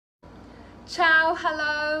Ciao,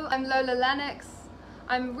 hello, I'm Lola Lennox.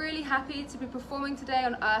 I'm really happy to be performing today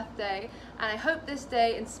on Earth Day, and I hope this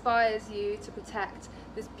day inspires you to protect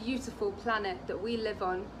this beautiful planet that we live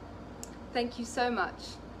on. Thank you so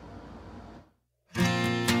much.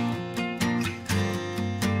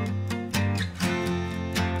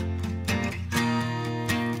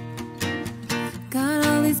 Got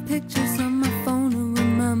all these pictures on my phone to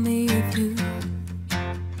remind me of you.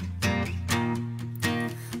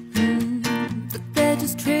 But they're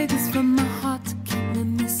just triggers from my heart to keep me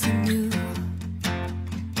missing you.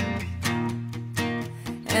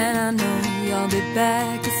 And I know you'll be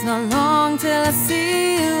back, it's not long till I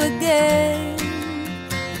see you again.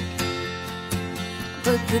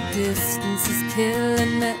 But the distance is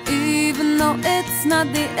killing me, even though it's not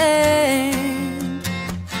the end.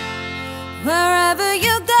 Wherever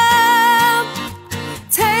you go,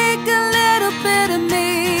 take a little bit of me.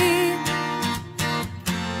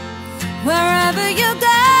 Wherever you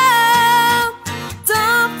go,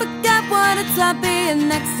 don't forget what it's like being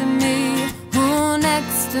next to me. Oh,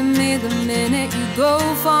 next to me. The minute you go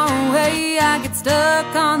far away, I get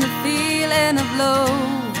stuck on the feeling of low.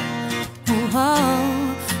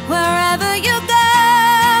 Oh, wherever you go,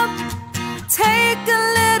 take a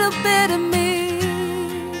little bit of me.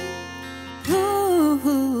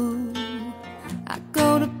 I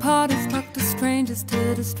go to parties, talk to strangers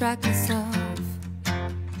to distract myself.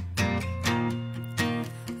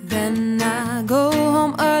 Then I go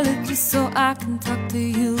home early just so I can talk to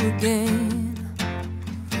you again.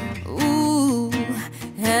 Ooh,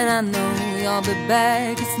 and I know you'll be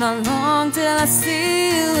back, it's not long till I see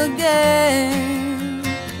you again.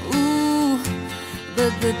 Ooh,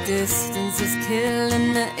 but the distance is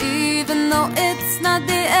killing me, even though it's not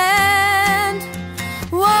the end.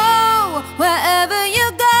 Whoa, wherever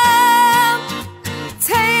you go,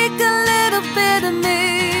 take a little bit of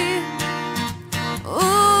me.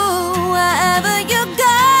 Ooh, wherever you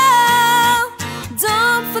go,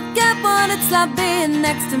 don't forget what it's like being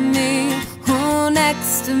next to me. Oh,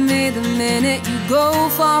 next to me. The minute you go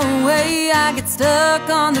far away, I get stuck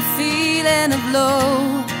on the feeling of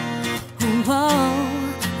low. Whoa,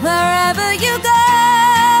 wherever you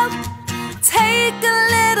go, take a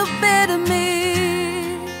little bit of me.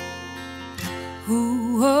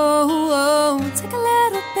 Ooh, oh, oh, take a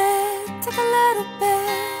little bit, take a little bit,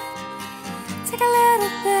 take a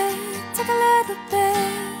little bit, take a little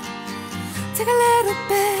bit, take a little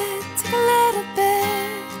bit, take a little bit,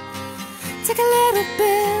 take a little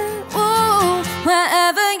bit. Ooh,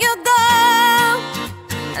 wherever you go,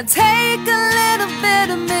 take a little bit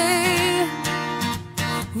of me.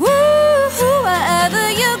 Ooh, wherever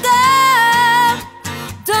you go,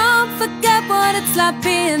 don't forget what it's like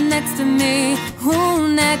being next to me. Ooh,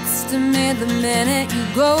 next to me. The minute you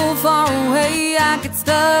go far away, I get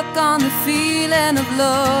stuck on the feeling of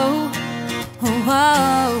low.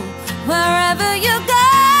 Oh, wherever you go,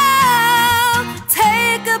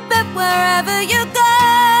 take a bit wherever you go,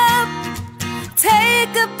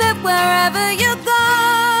 take a bit wherever you go.